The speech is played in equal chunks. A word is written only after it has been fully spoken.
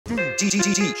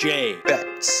DJ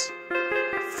Betts,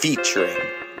 featuring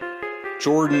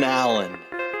Jordan Allen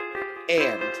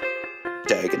and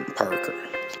Dagan Parker.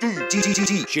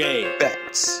 DJ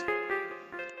Betts.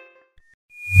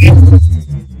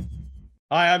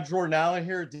 Hi, I'm Jordan Allen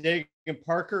here at Dagan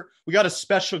Parker. We got a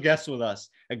special guest with us,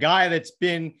 a guy that's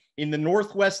been in the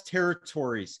Northwest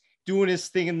Territories doing his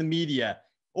thing in the media,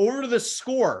 over to the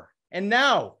Score, and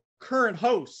now current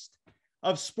host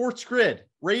of Sports Grid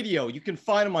Radio. You can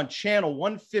find him on channel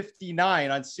 159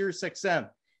 on SiriusXM.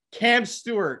 Cam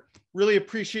Stewart, really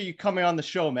appreciate you coming on the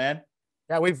show, man.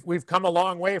 Yeah, we've come a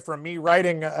long way from me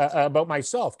writing about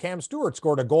myself. Cam Stewart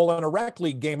scored a goal in a rec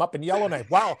league game up in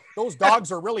Yellowknife. Wow, those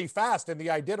dogs are really fast in the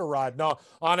Iditarod. No,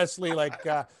 honestly,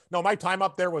 no, my time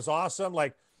up there was awesome.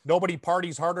 Like, nobody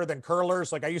parties harder than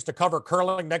curlers. Like, I used to cover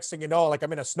curling. Next thing you know, like,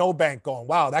 I'm in a snowbank going,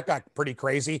 wow, that got pretty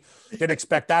crazy. Didn't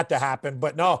expect that to happen.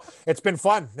 But no, it's been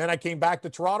fun. Then I came back to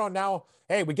Toronto. Now,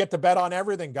 hey, we get to bet on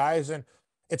everything, guys. And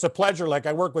it's a pleasure. Like,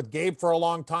 I worked with Gabe for a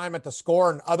long time at the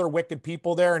Score and other wicked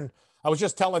people there. And I was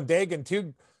just telling Dagan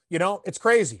too, you know, it's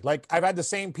crazy. Like, I've had the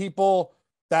same people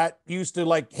that used to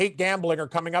like hate gambling are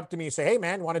coming up to me and say, hey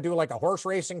man, you want to do like a horse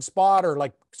racing spot or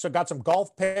like, so got some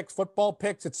golf picks, football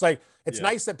picks. It's like, it's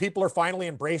nice that people are finally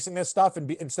embracing this stuff and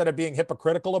instead of being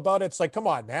hypocritical about it. It's like, come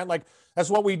on, man. Like, that's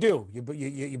what we do.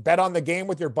 You bet on the game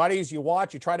with your buddies, you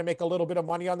watch, you try to make a little bit of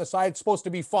money on the side. It's supposed to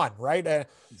be fun, right?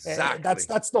 Exactly.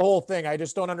 That's the whole thing. I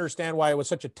just don't understand why it was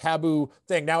such a taboo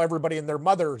thing. Now everybody and their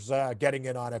mother's getting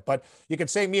in on it, but you could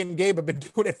say me and Gabe have been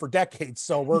doing it for decades.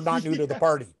 So we're not new to the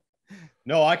party.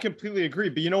 No, I completely agree.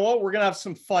 But you know what? We're going to have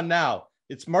some fun now.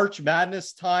 It's March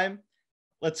Madness time.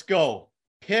 Let's go.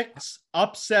 Picks,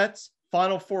 upsets,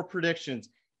 Final Four predictions.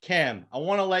 Cam, I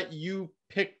want to let you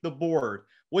pick the board.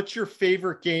 What's your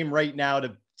favorite game right now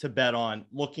to bet on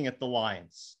looking at the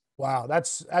lines? Wow,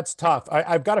 that's tough.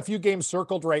 I've got a few games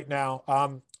circled right now.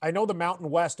 I know the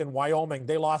Mountain West in Wyoming,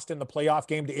 they lost in the playoff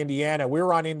game to Indiana. We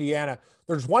were on Indiana.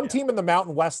 There's one team in the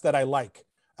Mountain West that I like.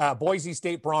 Boise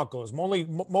State Broncos,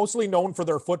 mostly known for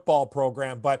their football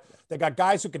program, but they got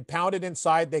guys who can pound it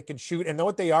inside, they can shoot, and know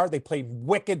what they are? They play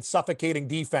wicked, suffocating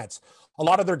defense. A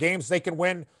lot of their games, they can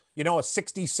win, you know, a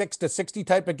 66-60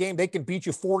 type of game. They can beat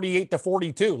you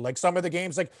 48-42. Like some of the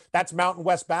games, like that's Mountain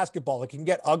West basketball. It can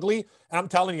get ugly. And I'm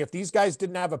telling you, if these guys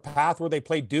didn't have a path where they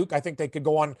played Duke, I think they could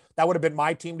go on. That would have been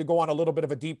my team to go on a little bit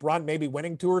of a deep run, maybe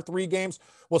winning 2 or 3 games.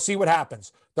 We'll see what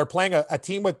happens. They're playing a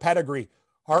team with pedigree.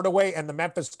 Hardaway and the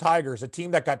Memphis Tigers, a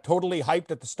team that got totally hyped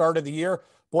at the start of the year.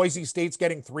 Boise State's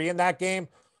getting 3 in that game.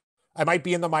 I might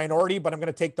be in the minority, but I'm going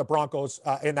to take the Broncos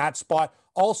in that spot.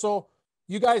 Also,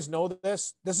 you guys know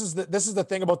this. This is the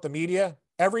thing about the media.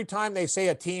 Every time they say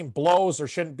a team blows or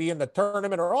shouldn't be in the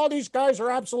tournament or, oh, these guys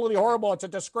are absolutely horrible, it's a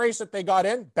disgrace that they got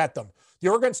in, bet them. The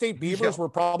Oregon State Beavers were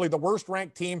probably the worst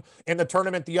ranked team in the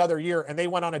tournament the other year, and they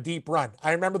went on a deep run.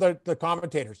 I remember the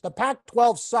commentators. The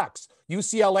Pac-12 sucks.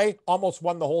 UCLA almost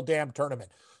won the whole damn tournament.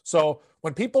 So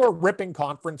when people are ripping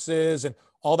conferences and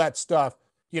all that stuff,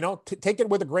 you know, take it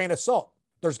with a grain of salt.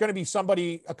 There's going to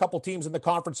be a couple teams in the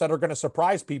conference that are going to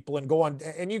surprise people and go on.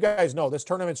 And you guys know this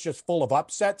tournament's just full of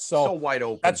upsets. So wide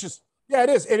open. That's just, yeah, it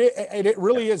is. It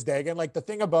really is, Dagan. Like, the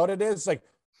thing about it is, like,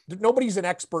 nobody's an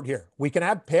expert here. We can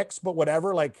have picks, but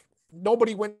whatever, like,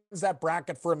 nobody wins that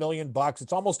bracket for $1 million.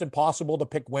 It's almost impossible to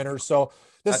pick winners. So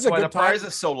this is a good time. That's why the prize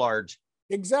is so large.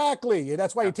 Exactly.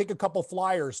 That's why you take a couple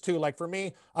flyers too. Like, for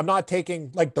me, I'm not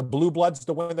taking like the Blue Bloods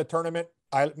to win the tournament.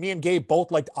 Me and Gabe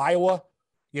both liked Iowa,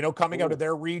 you know, coming out of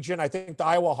their region. I think the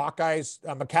Iowa Hawkeyes,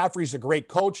 McCaffrey's a great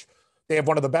coach. They have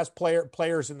one of the best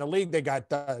players in the league. They got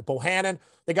Bohannon.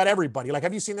 They got everybody. Like,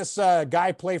 have you seen this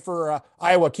guy play for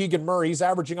Iowa, Keegan Murray? He's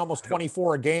averaging almost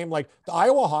 24 a game. Like, the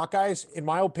Iowa Hawkeyes, in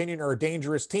my opinion, are a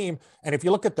dangerous team. And if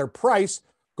you look at their price,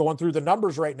 going through the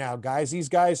numbers right now, guys, these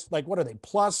guys, like, what are they?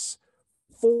 Plus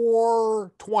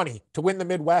 420 to win the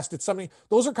Midwest. It's something.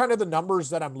 Those are kind of the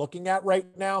numbers that I'm looking at right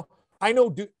now. I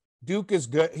know Duke is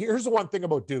good. Here's the one thing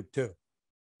about Duke too.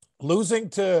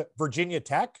 Losing to Virginia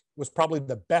Tech was probably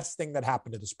the best thing that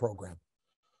happened to this program.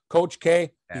 Coach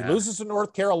K, he loses to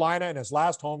North Carolina in his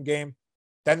last home game.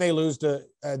 Then they lose to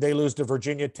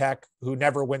Virginia Tech, who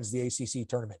never wins the ACC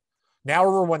tournament. Now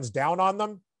everyone's down on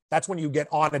them. That's when you get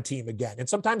on a team again. And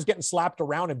sometimes getting slapped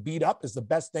around and beat up is the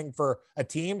best thing for a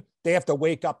team. They have to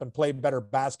wake up and play better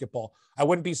basketball. I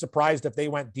wouldn't be surprised if they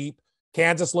went deep.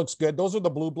 Kansas looks good. Those are the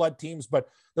blue blood teams, but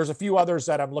there's a few others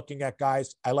that I'm looking at,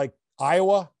 guys. I like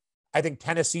Iowa. I think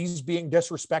Tennessee's being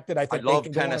disrespected. I think they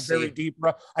can go on a very deep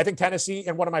run. I think Tennessee,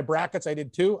 in one of my brackets, I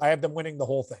did too. I have them winning the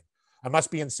whole thing. I must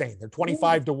be insane. They're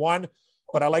 25-1,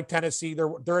 but I like Tennessee.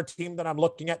 They're a team that I'm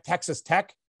looking at. Texas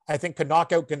Tech, I think, could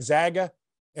knock out Gonzaga.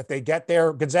 If they get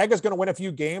there, Gonzaga's going to win a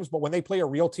few games, but when they play a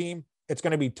real team, it's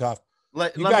going to be tough.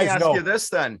 Let me ask you this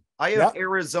then. I have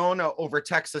Arizona over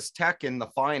Texas Tech in the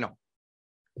final.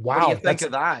 Wow. What do you think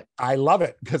of that? I love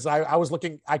it because I was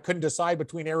looking, I couldn't decide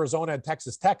between Arizona and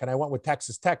Texas Tech, and I went with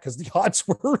Texas Tech because the odds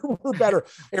were better.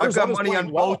 I've got money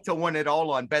on both to win it all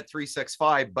on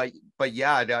Bet365, but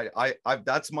yeah, I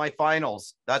that's my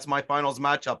finals. That's my finals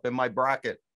matchup in my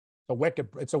bracket.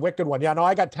 It's a wicked one. Yeah, no,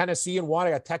 I got Tennessee in one,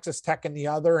 I got Texas Tech in the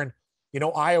other, and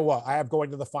Iowa, I have going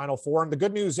to the Final Four. And the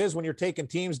good news is when you're taking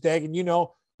teams, Dag, and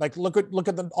like look at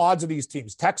the odds of these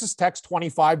teams. Texas Tech's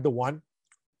 25-1.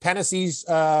 Tennessee's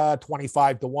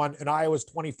 25-1, and Iowa's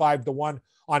 25-1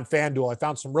 on FanDuel. I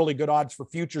found some really good odds for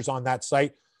futures on that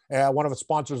site. One of the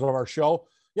sponsors of our show.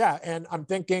 Yeah. And I'm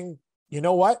thinking, you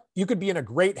know what? You could be in a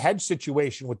great hedge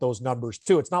situation with those numbers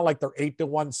too. It's not like they're 8-1,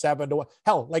 7-1.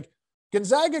 Hell, like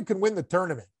Gonzaga can win the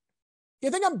tournament.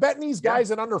 You think I'm betting these guys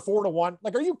at under 4-1?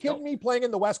 Like, are you kidding me? Playing in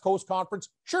the West Coast Conference?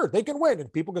 Sure, they can win.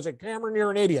 And people can say, Cameron,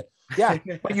 you're an idiot. Yeah,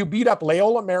 but you beat up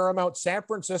Loyola Marymount, San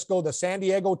Francisco, the San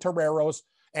Diego Toreros,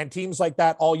 and teams like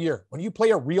that all year. When you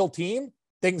play a real team,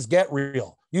 things get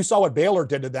real. You saw what Baylor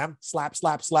did to them. Slap,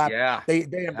 slap, slap. Yeah.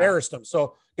 They embarrassed them.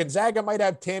 So Gonzaga might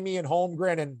have Timmy and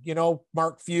Holmgren and,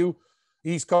 Mark Few.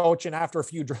 He's coaching after a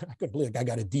few drinks. I couldn't believe I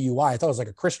got a DUI. I thought it was like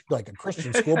a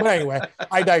Christian school. But anyway,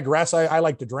 I digress. I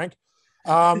like to drink.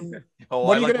 I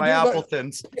like my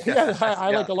Appletons. Yeah,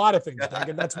 I like a lot of things.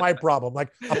 And that's my problem.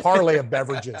 Like a parlay of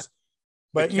beverages.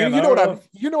 But you know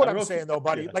what I'm saying though,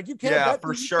 buddy. Like you can't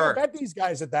bet these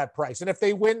guys at that price. And if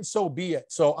they win, so be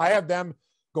it. So I have them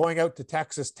going out to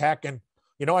Texas Tech. And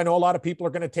I know a lot of people are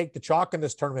going to take the chalk in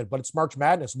this tournament, but it's March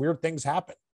Madness. Weird things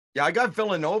happen. Yeah, I got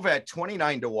Villanova at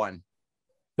 29-1.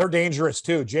 They're dangerous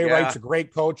too. Jay Wright's a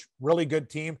great coach, really good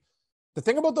team. The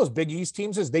thing about those Big East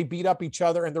teams is they beat up each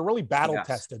other and they're really battle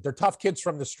tested. They're tough kids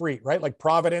from the street, right? Like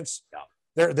Providence.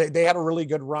 Yeah. They had a really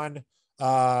good run.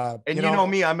 And you know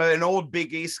me, I'm an old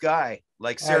Big East guy.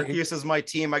 Like Syracuse is my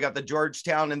team. I got the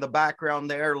Georgetown in the background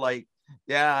there. Like,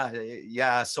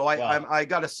 yeah. So I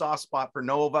got a soft spot for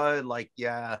Nova. Like,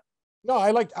 yeah. No,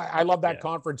 I love that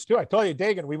conference too. I tell you,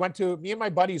 Dagan, me and my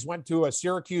buddies went to a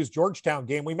Syracuse Georgetown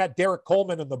game. We met Derek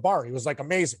Coleman in the bar. He was like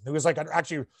amazing. He was like an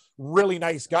actually really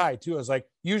nice guy too. It was like,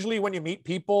 usually when you meet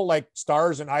people like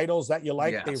stars and idols that you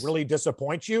like, they really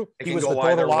disappoint you. He was the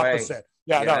total opposite.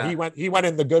 Yeah, no, he went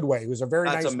in the good way. He was a very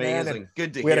nice man. And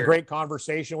good to hear. We had a great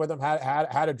conversation with him,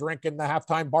 had a drink in the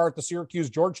halftime bar at the Syracuse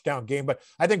Georgetown game. But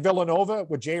I think Villanova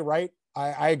with Jay Wright,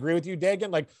 I agree with you,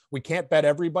 Dagan. Like, we can't bet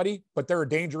everybody, but they're a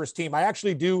dangerous team. I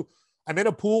actually do. I'm in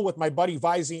a pool with my buddy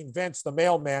Visine Vince, the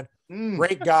mailman.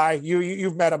 Great guy.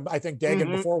 You've met him, I think, Dagan,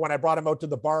 before when I brought him out to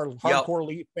the bar. Hardcore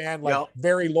Leaf fan,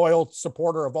 very loyal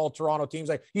supporter of all Toronto teams.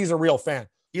 Like, he's a real fan.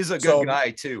 He's a good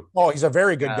guy too. Oh, he's a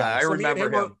very good guy. I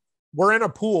remember him. We're in a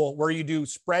pool where you do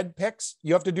spread picks.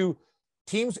 You have to do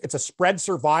teams. It's a spread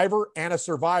survivor and a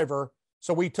survivor.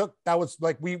 So we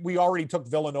already took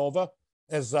Villanova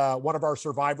as one of our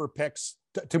survivor picks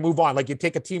to move on. Like, you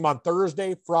take a team on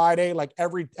Thursday, Friday, like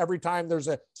every time there's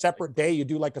a separate day, you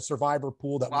do like a survivor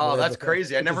pool. Wow, that's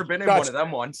crazy. I've never been in one of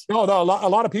them ones. No, a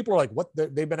lot of people are like, what?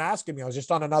 They've been asking me. I was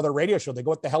just on another radio show. They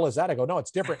go, what the hell is that? I go, no,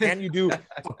 it's different. And you do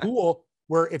a pool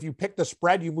where if you pick the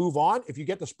spread, you move on. If you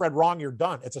get the spread wrong, you're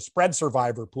done. It's a spread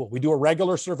survivor pool. We do a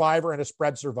regular survivor and a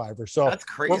spread survivor. So that's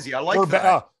crazy. I like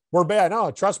that. We're bad. No,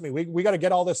 trust me. We got to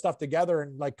get all this stuff together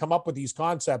and like come up with these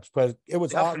concepts. But it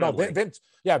was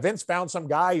Vince found some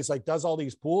guy. He's like, does all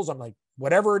these pools. I'm like,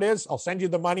 whatever it is, I'll send you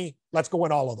the money. Let's go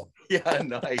win all of them. Yeah,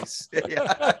 nice.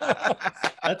 Yeah.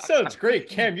 That sounds great.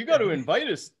 Cam, you got to invite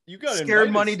us.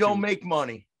 Scared money don't make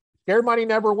money. Scared money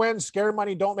never wins. Scared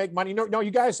money don't make money. No,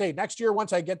 you guys say next year,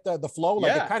 once I get the flow,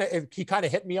 like he kind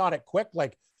of hit me on it quick.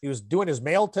 Like, he was doing his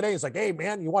mail today. He's like, hey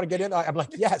man, you want to get in? I'm like,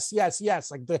 yes.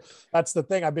 Like that's the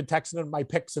thing. I've been texting him my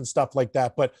picks and stuff like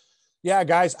that. But yeah,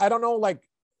 guys, I don't know, like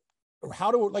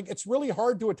it's really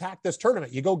hard to attack this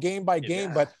tournament. You go game by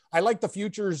game, but I like the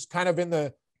futures kind of in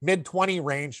the mid 20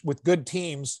 range with good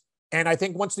teams. And I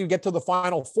think once you get to the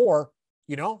Final Four,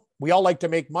 we all like to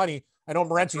make money. I know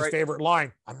Morency's favorite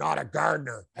line, I'm not a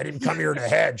gardener. I didn't come here to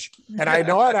hedge. And I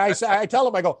know it. I tell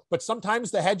him, I go, but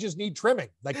sometimes the hedges need trimming.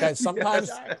 Like that. Sometimes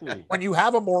when you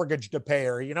have a mortgage to pay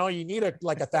or, you need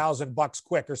 $1,000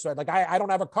 quick or so. Like I don't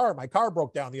have a car. My car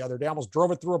broke down the other day. I almost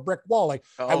drove it through a brick wall. Like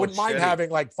I wouldn't mind having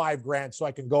like $5,000 so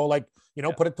I can go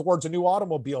put it towards a new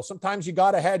automobile. Sometimes you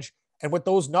got to hedge. And with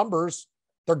those numbers,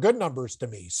 they're good numbers to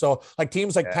me. So like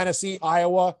teams like Tennessee,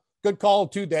 Iowa, good call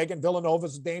too, Dagan.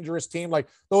 Villanova's a dangerous team. Like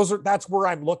that's where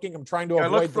I'm looking. I'm trying to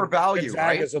avoid for value,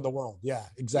 right? of the world. Yeah,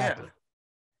 exactly.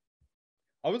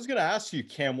 I was going to ask you,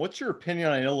 Cam, what's your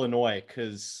opinion on Illinois?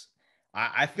 Because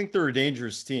I think they're a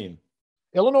dangerous team.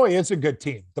 Illinois is a good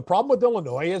team. The problem with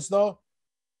Illinois is, though,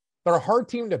 they're a hard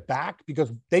team to back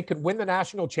because they could win the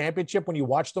national championship when you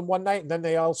watch them one night, and then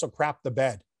they also crap the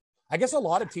bed. I guess a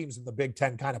lot of teams in the Big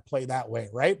Ten kind of play that way,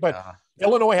 right? But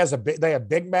Illinois has they have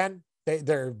big men.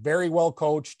 They're very well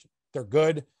coached. They're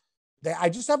good. I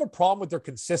just have a problem with their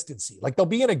consistency. Like, they'll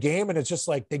be in a game and it's just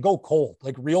like they go cold,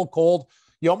 like real cold.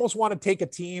 You almost want to take a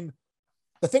team.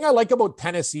 The thing I like about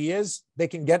Tennessee is they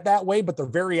can get that way, but they're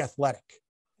very athletic.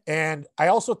 And I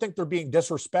also think they're being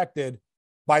disrespected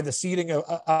by the seeding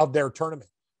of their tournament.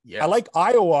 Yeah. I like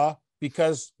Iowa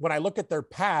because when I look at their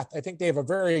path, I think they have a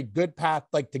very good path,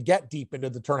 like to get deep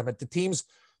into the tournament. The teams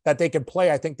that they can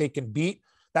play, I think they can beat.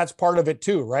 That's part of it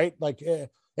too, right? Like,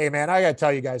 hey man, I gotta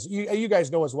tell you guys, you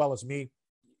guys know as well as me,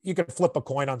 you can flip a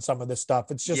coin on some of this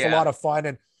stuff. It's just a lot of fun.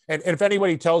 And if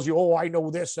anybody tells you, oh, I know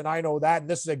this and I know that, and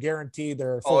this is a guarantee,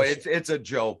 they're it's a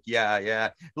joke. Yeah.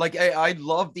 Like I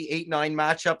love the 8-9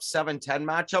 matchups, 7-10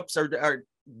 matchups are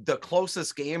the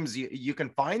closest games you can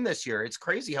find this year. It's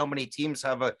crazy how many teams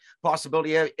have a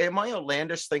possibility. Am I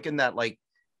outlandish thinking that like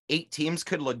 8 teams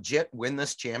could legit win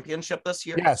this championship this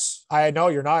year? Yes, I know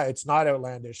you're not. It's not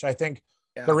outlandish. I think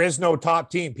there is no top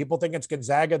team. People think it's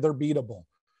Gonzaga. They're beatable.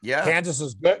 Yeah. Kansas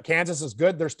is good. Kansas is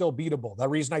good. They're still beatable. The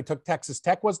reason I took Texas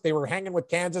Tech was they were hanging with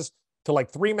Kansas to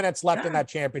like 3 minutes left in that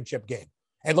championship game.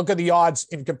 And look at the odds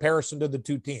in comparison to the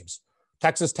two teams.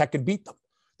 Texas Tech could beat them.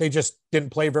 They just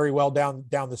didn't play very well down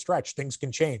the stretch. Things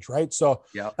can change, right? So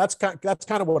that's kind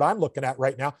of what I'm looking at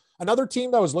right now. Another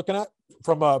team that I was looking at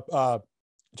from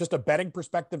just a betting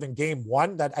perspective in game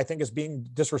one that I think is being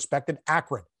disrespected,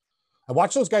 Akron. I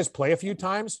watched those guys play a few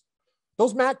times.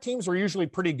 Those MAC teams are usually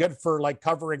pretty good for like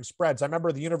covering spreads. I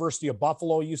remember the University of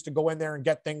Buffalo used to go in there and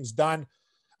get things done.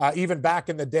 Even back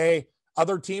in the day,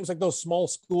 other teams like those small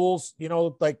schools,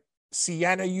 like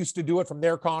Siena used to do it from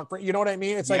their conference. You know what I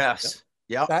mean? It's like,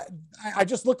 that I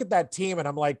just look at that team and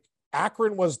I'm like,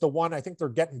 Akron was the one. I think they're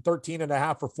getting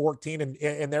 13.5 or 14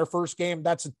 in their first game.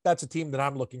 That's a team that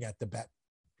I'm looking at to bet.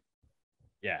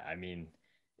 Yeah, I mean,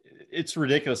 it's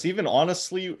ridiculous. Even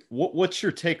honestly, what's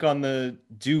your take on the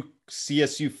Duke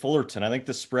CSU Fullerton? I think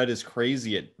the spread is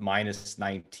crazy at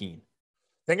 -19.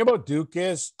 Thing about Duke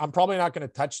is I'm probably not going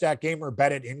to touch that game or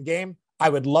bet it in game. I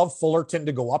would love Fullerton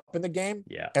to go up in the game.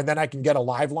 Yeah. And then I can get a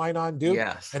live line on Duke.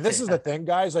 Yes. And this is the thing,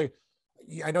 guys.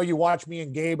 I know you watch me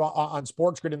and Gabe on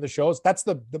Sports Grid in the shows. That's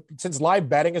since live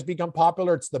betting has become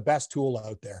popular, it's the best tool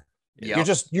out there. Yep.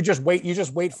 You just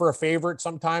wait for a favorite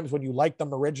sometimes when you like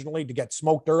them originally to get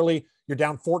smoked early. You're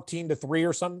down 14-3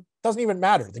 or something. Doesn't even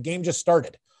matter. The game just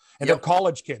started. And they're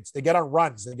college kids. They get on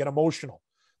runs. They get emotional.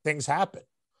 Things happen.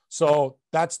 So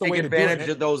that's the way to do it. Take advantage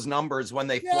of those numbers when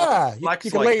they flex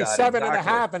you can lay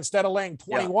 7.5 instead of laying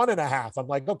 21.5. I'm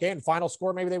like, okay, and final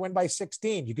score, maybe they win by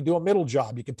 16. You could do a middle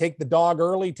job. You could take the dog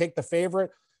early, take the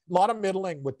favorite. A lot of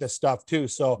middling with this stuff too.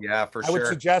 So I would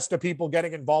suggest to people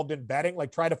getting involved in betting,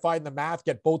 like try to find the math,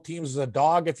 get both teams as a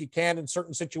dog if you can in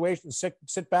certain situations.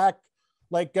 Sit back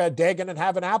like Dagan and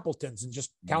having Appletons and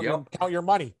just count your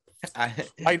money.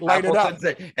 Light it up.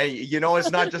 Hey,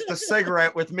 it's not just a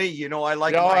cigarette with me. I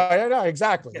like. No,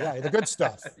 exactly. Yeah, the good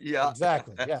stuff.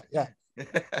 Exactly. Yeah.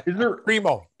 Is there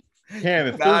primo? Cam,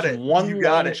 if there's one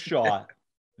long shot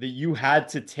that you had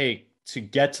to take to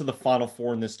get to the Final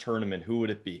Four in this tournament, who would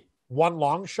it be? One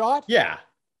long shot? Yeah.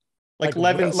 Like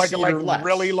 11 seed or less.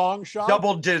 Really long shot?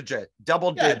 Double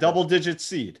digit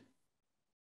seed.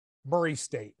 Murray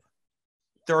State.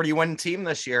 30-win team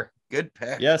this year. Good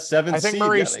pick. Yeah, 7 I think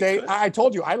Murray State. I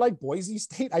told you I like Boise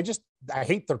State. I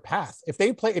hate their path. If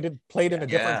they played in a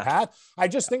different path, I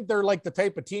just think they're like the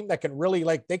type of team that can really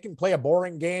they can play a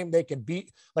boring game. They can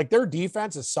beat their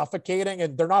defense is suffocating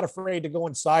and they're not afraid to go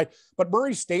inside. But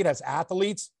Murray State has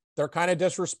athletes. They're kind of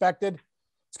disrespected.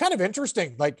 It's kind of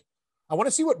interesting. I want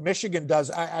to see what Michigan does.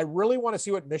 I really want to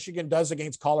see what Michigan does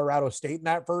against Colorado State in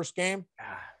that first game.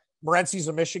 Morency's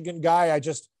a Michigan guy.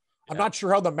 I'm not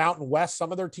sure how the Mountain West,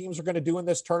 some of their teams are going to do in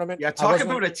this tournament. Yeah, talk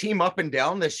about a team up and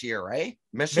down this year, right?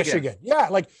 Michigan. Yeah,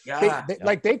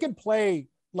 they could play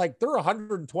they're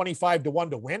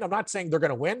 125-1 to win. I'm not saying they're going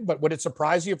to win, but would it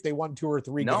surprise you if they won 2 or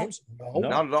 3 games? No,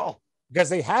 not at all. Because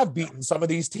they have beaten some of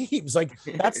these teams.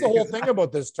 That's the whole thing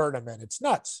about this tournament. It's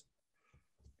nuts.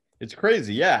 It's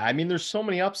crazy. Yeah. I mean, there's so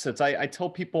many upsets. I tell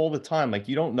people all the time,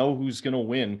 you don't know who's going to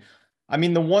win. I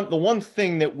mean, the one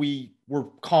thing that we're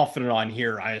confident on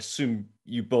here, I assume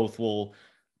you both will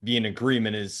be in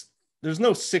agreement, is there's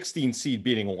no 16 seed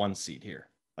beating a 1 seed here.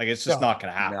 It's just not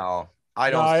going to happen. No, I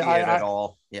don't see it at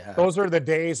all. Yeah. Those are the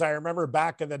days. I remember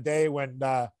back in the day when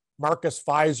Marcus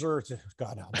Pfizer.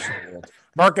 God, I'm so old.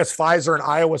 Marcus Pfizer and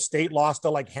Iowa State lost to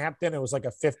like Hampton. It was like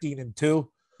a 15-2.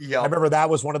 Yeah. I remember that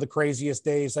was one of the craziest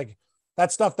days. Like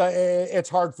that stuff that it's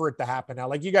hard for it to happen now.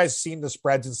 Like you guys seen the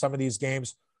spreads in some of these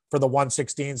games for the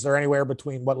 116s. They're anywhere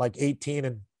between like 18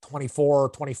 and 24 or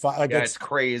 25. Like it's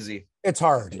crazy. It's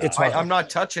hard. It's hard. I'm not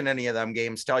touching any of them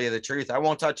games. Tell you the truth. I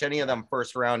won't touch any of them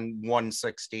first round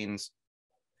 116s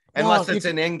unless it's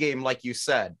an end game, like you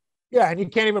said. Yeah, and you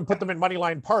can't even put them in money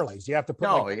line parlays. You have to put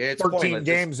 13 pointless.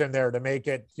 games in there to make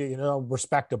it,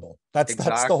 respectable. That's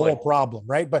the whole problem,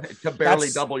 right? But to barely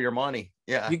double your money.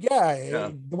 Yeah.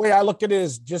 The way I look at it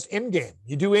is just in game.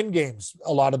 You do in games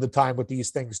a lot of the time with these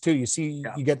things too. You see,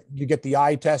 you get the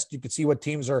eye test. You can see what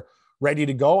teams are ready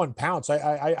to go and pounce.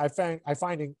 I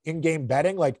find in game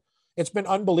betting, like it's been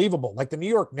unbelievable. Like the New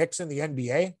York Knicks in the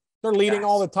NBA. They're leading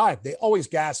all the time. They always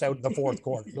gas out in the fourth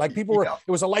quarter. Like people were,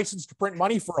 it was a license to print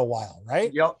money for a while,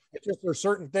 right? Yep. It's just there's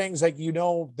certain things like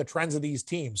the trends of these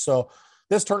teams. So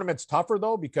this tournament's tougher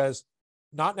though, because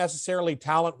not necessarily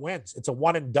talent wins. It's a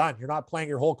one and done. You're not playing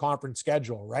your whole conference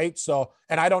schedule, right? So,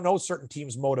 and I don't know certain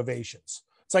teams' motivations.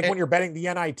 It's like when you're betting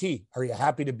the NIT. Are you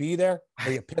happy to be there?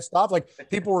 Are you pissed off? Like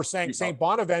people were saying St.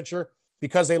 Bonaventure,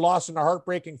 because they lost in a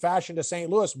heartbreaking fashion to St.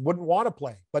 Louis, wouldn't want to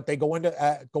play, but they go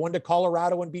into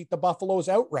Colorado and beat the Buffaloes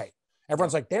outright.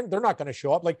 Everyone's like, they're not going to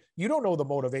show up. Like, you don't know the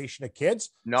motivation of kids.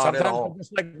 Not at all.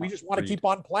 Just like, we just want to keep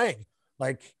on playing.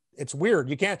 Like, it's weird.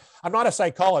 You can't, I'm not a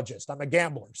psychologist. I'm a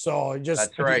gambler. So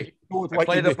that's right. I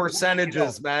play the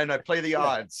percentages, man. I play the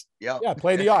odds. Yeah.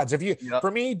 Play the odds. For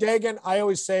me, Dagan, I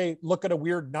always say, look at a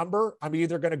weird number. I'm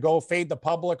either going to go fade the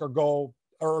public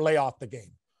or lay off the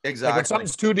game. Exactly. Like when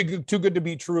something's too good to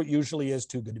be true, it usually is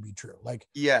too good to be true. Like,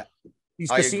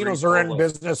 these casinos are in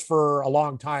business for a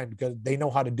long time because they know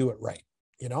how to do it right,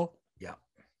 Yeah.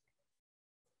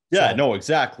 Yeah, no,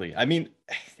 exactly. I mean,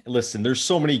 listen, there's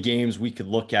so many games we could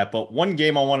look at, but one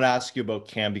game I want to ask you about,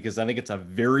 Cam, because I think it's a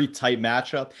very tight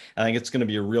matchup. I think it's going to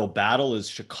be a real battle, is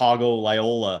Chicago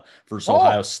Loyola versus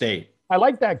Ohio State. I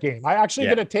like that game. I actually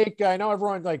going to take, I know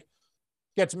everyone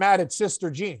gets mad at Sister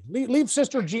Jean. Leave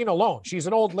Sister Jean alone. She's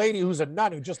an old lady who's a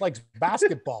nun who just likes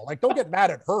basketball. Like, don't get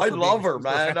mad at her. I love her,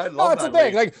 man. I love her. That's the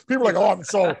thing. Like, people are like,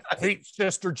 I'm hate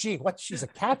Sister Jean. What? She's a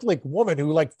Catholic woman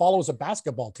who follows a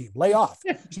basketball team. Lay off.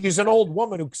 She's an old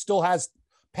woman who still has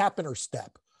pep in her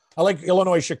step. I like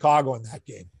Illinois Chicago in that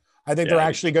game. I think they're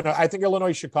actually I think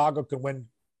Illinois Chicago can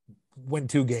win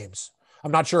 2 games.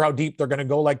 I'm not sure how deep they're going to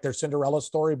go like their Cinderella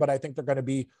story, but I think they're going to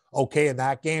be okay in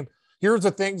that game. Here's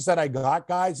the things that I got,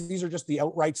 guys. These are just the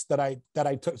outrights that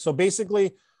I took. So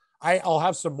basically, I'll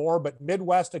have some more, but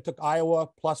Midwest, I took Iowa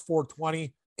plus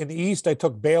 420. In the East, I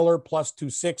took Baylor plus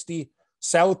 260.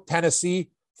 South,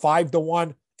 Tennessee,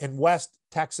 5-1. And West,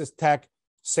 Texas Tech,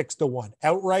 6-1.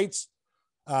 Outrights,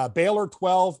 Baylor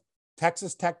 12,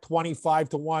 Texas Tech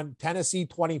 25-1, Tennessee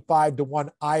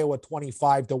 25-1, Iowa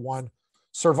 25-1.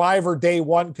 Survivor Day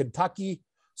 1, Kentucky.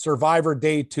 Survivor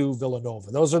Day 2, Villanova.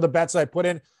 Those are the bets I put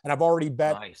in, and I've already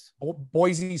bet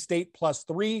Boise State plus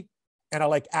 3, and I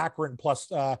like Akron plus,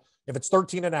 if it's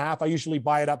 13.5, I usually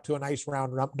buy it up to a nice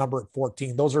round number at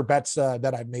 14. Those are bets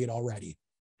that I've made already.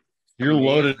 You're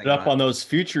loaded up on those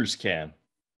futures, Cam.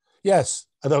 Yes.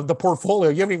 The portfolio.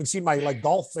 You haven't even seen my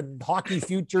golf and hockey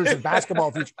futures and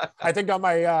basketball futures. I think on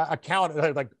my account, I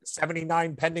had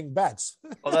 79 pending bets.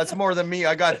 Well, that's more than me.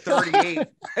 I got 38.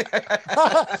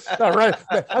 Right.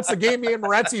 That's the game me and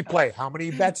Morenzi play. How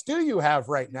many bets do you have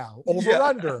right now? Over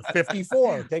under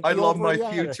 54. I love my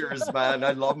futures, man.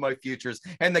 I love my futures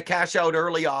and the cash out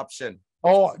early option.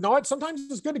 Oh, no, sometimes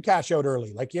it's good to cash out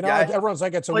early. Everyone's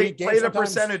like, it's a weak game. Play the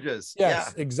percentages.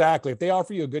 Yes, exactly. If they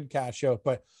offer you a good cash out,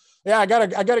 but yeah, I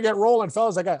gotta get rolling,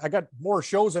 fellas. I got more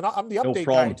shows, and I'm the update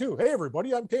guy too. Hey,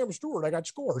 everybody, I'm Cam Stewart. I got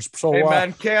scores. So, hey,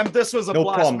 man, Cam, this was a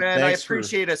blast, man. Thanks, I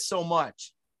appreciate it so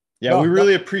much. Yeah, we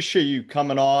really appreciate you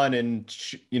coming on and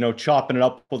chopping it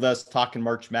up with us, talking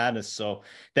March Madness. So,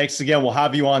 thanks again. We'll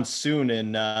have you on soon.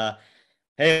 And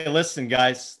hey, listen,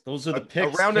 guys, those are the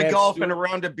picks. A round of golf and a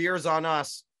round of beers on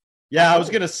us. Yeah, I was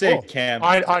gonna say, Cam.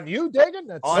 On you, Dagan?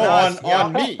 That's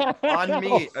on me. On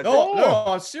me. No,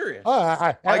 I'm serious.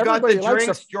 I got the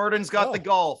drinks. Jordan's got the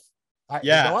golf.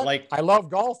 I love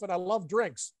golf and I love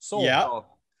drinks. So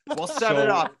we'll set it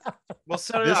up. We'll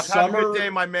set it up. Have a good day,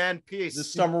 my man. Peace.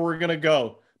 This summer we're gonna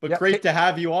go. But great to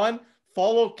have you on.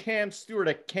 Follow Cam Stewart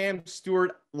at Cam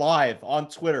Stewart Live on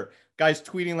Twitter. Guy's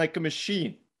tweeting like a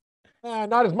machine.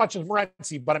 Not as much as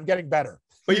Morenzi, but I'm getting better.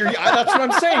 But that's what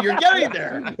I'm saying. You're getting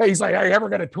there. He's like, are you ever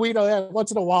going to tweet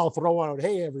once in a while, throw one out,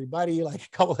 hey, everybody,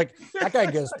 that guy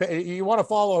gives, you want to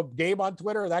follow Gabe on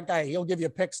Twitter? That guy, he'll give you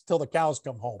picks till the cows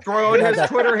come home. Throw out his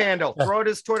Twitter handle. Throw out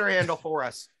his Twitter handle for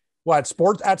us. What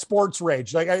sports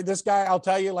rage? Like this guy, I'll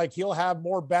tell you, like he'll have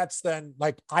more bets than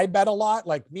like I bet a lot.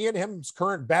 Like me and him's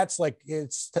current bets, like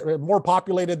it's more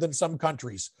populated than some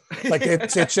countries. Like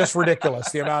it's just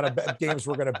ridiculous the amount of games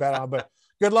we're going to bet on. But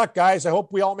good luck, guys. I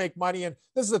hope we all make money. And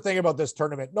this is the thing about this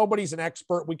tournament: nobody's an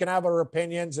expert. We can have our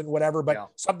opinions and whatever,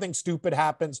 but something stupid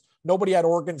happens. Nobody had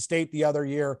Oregon State the other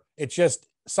year. It's just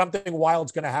something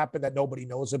wild's going to happen that nobody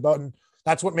knows about, and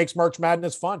that's what makes March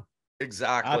Madness fun.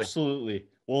 Exactly. Absolutely.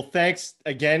 Well, thanks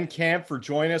again, Camp, for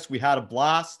joining us. We had a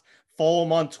blast. Follow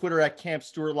him on Twitter at Camp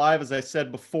Stewart Live, as I said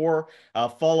before.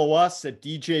 Follow us at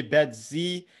DJ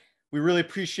BetZ. We really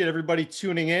appreciate everybody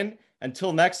tuning in.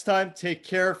 Until next time, take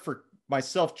care. For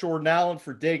myself, Jordan Allen,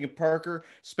 for Dagan Parker,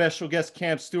 special guest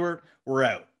Camp Stewart, we're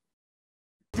out.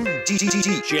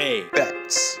 DJ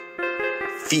Bets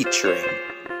featuring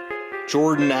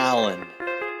Jordan Allen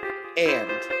and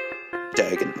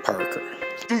Dagan Parker.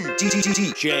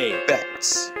 DJ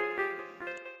Bets.